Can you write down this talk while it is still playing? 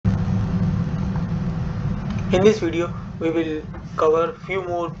In this video, we will cover few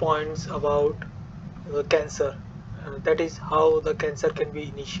more points about cancer. That is how the cancer can be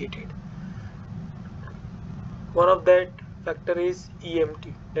initiated. One of that factor is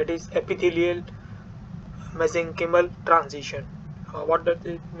EMT, that is Epithelial-Mesenchymal Transition. What does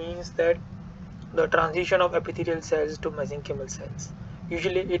it means? That the transition of epithelial cells to mesenchymal cells.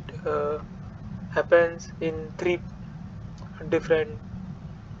 Usually, it happens in three different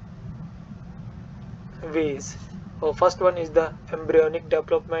ways. First one is the embryonic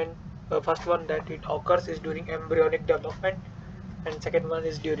development. First one that it occurs is during embryonic development, and second one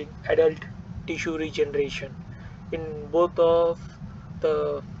is during adult tissue regeneration. In both of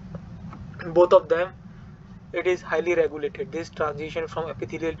them, it is highly regulated. This transition from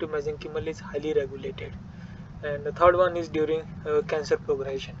epithelial to mesenchymal is highly regulated. And the third one is during cancer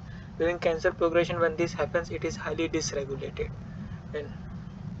progression. During cancer progression, when this happens, it is highly dysregulated. And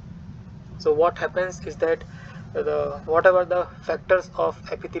so what happens is that whatever the factors of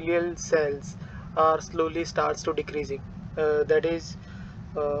epithelial cells are slowly starts to decreasing. That is,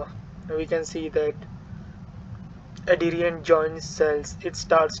 we can see that adherent joint cells, it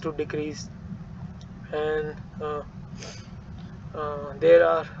starts to decrease, and there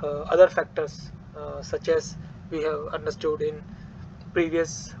are other factors such as we have understood in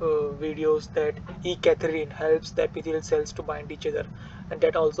previous videos, that E-catherine helps the epithelial cells to bind each other, and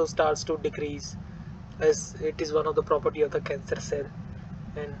that also starts to decrease, as it is one of the property of the cancer cell.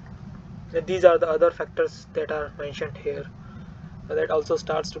 And these are the other factors that are mentioned here that also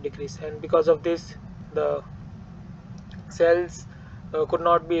starts to decrease, and because of this the cells could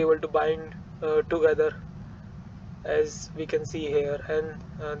not be able to bind together, as we can see here, and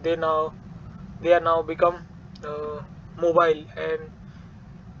they are now become mobile and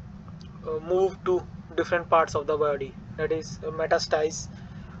move to different parts of the body, that is metastasize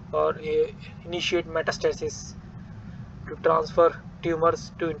or initiate metastasis to transfer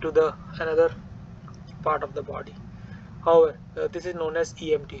tumors into the another part of the body. However, this is known as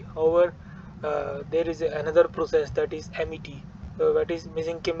EMT. However, there is another process, that is MET, that is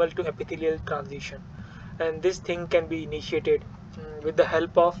mesenchymal to epithelial transition, and this thing can be initiated with the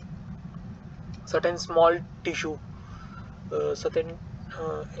help of certain small tissue,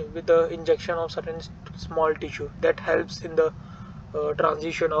 with the injection of certain small tissue that helps in the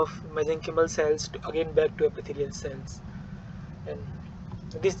transition of mesenchymal cells again back to epithelial cells. And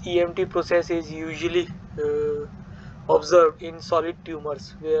this EMT process is usually observed in solid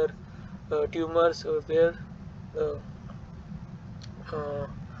tumors, where the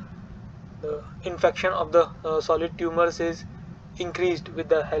infection of the solid tumors is increased with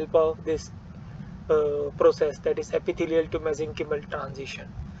the help of this process, that is epithelial to mesenchymal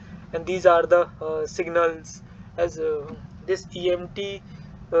transition. And these are the signals, as this EMT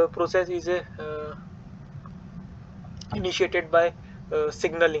process is initiated by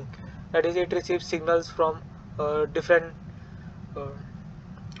signaling, that is it receives signals from different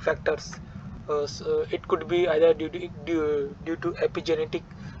factors. So it could be either due to epigenetic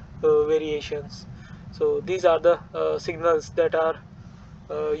variations. So these are the signals that are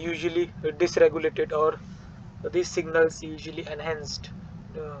usually dysregulated, or these signals usually enhanced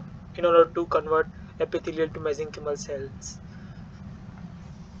in order to convert epithelial to mesenchymal cells.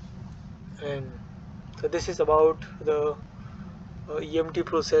 And so this is about the EMT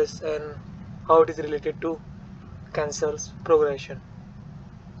process and how it is related to cancer's progression.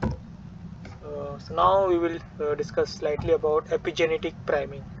 So now we will discuss slightly about epigenetic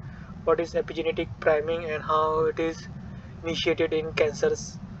priming. What is epigenetic priming and how it is initiated in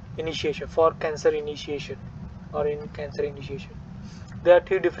cancer's initiation, for cancer initiation or in cancer initiation. There are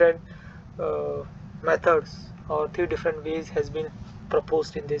three different methods, or three different ways has been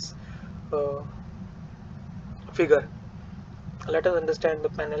proposed in this figure. Let us understand the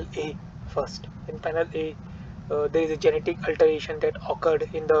panel A first. In panel A, there is a genetic alteration that occurred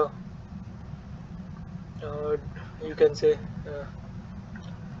in the you can say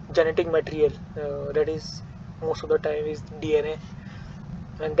genetic material, that is most of the time is DNA,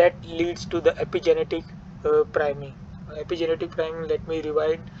 and that leads to the epigenetic priming. Epigenetic priming, let me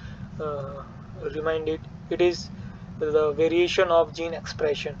remind it. It is the variation of gene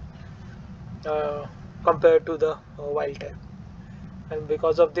expression compared to the wild type, and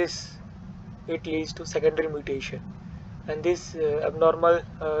because of this it leads to secondary mutation, and this abnormal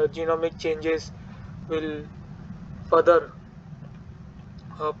genomic changes will further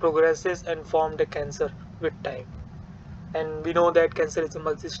progresses and form the cancer with time. And we know that cancer is a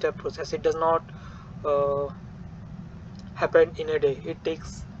multi-step process. It does not happen in a day. It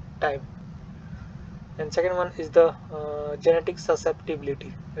takes time. And second one is the genetic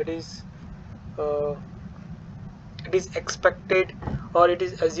susceptibility. It is it is expected or it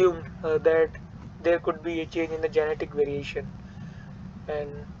is assumed that there could be a change in the genetic variation, and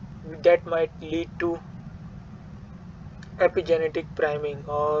that might lead to epigenetic priming,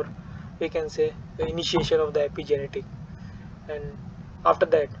 or we can say the initiation of the epigenetic. And after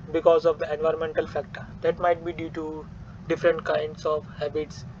that, because of the environmental factor, that might be due to different kinds of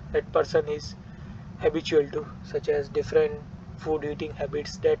habits that person is habitual to, such as different food eating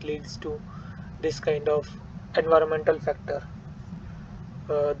habits, that leads to this kind of environmental factor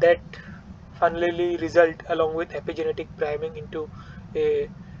that finally result along with epigenetic priming into a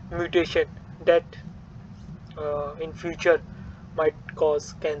mutation that in future might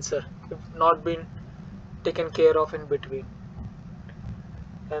cause cancer if not been taken care of in between.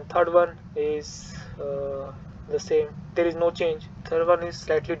 And third one is the same, there is no change. Third one is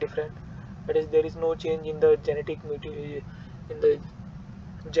slightly different, that is there is no change in the genetic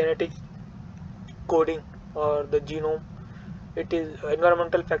coding or the genome. It is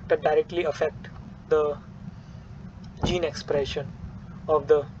environmental factor directly affect the gene expression of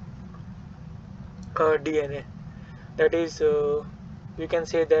the DNA. That is we can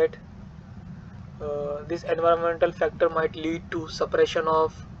say that this environmental factor might lead to suppression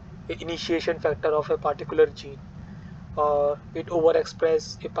of initiation factor of a particular gene, or it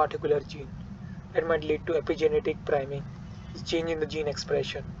overexpress a particular gene. That might lead to epigenetic priming, change in the gene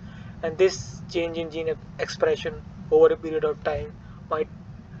expression, and this change in gene expression over a period of time might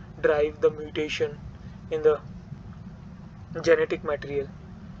drive the mutation in the genetic material,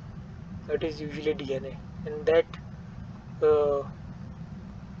 that is usually DNA, and that uh,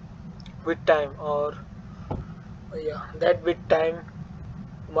 with time, or that with time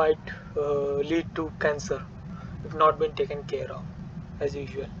might lead to cancer if not been taken care of as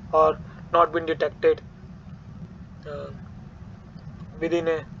usual, or not been detected uh, within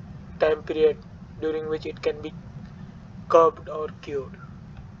a time period during which it can be curbed or cured.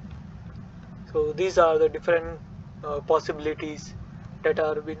 So these are the different possibilities that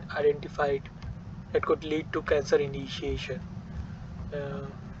are been identified that could lead to cancer initiation, uh,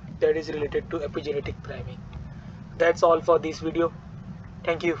 that is related to epigenetic priming. That's all for this video.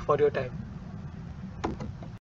 Thank you for your time.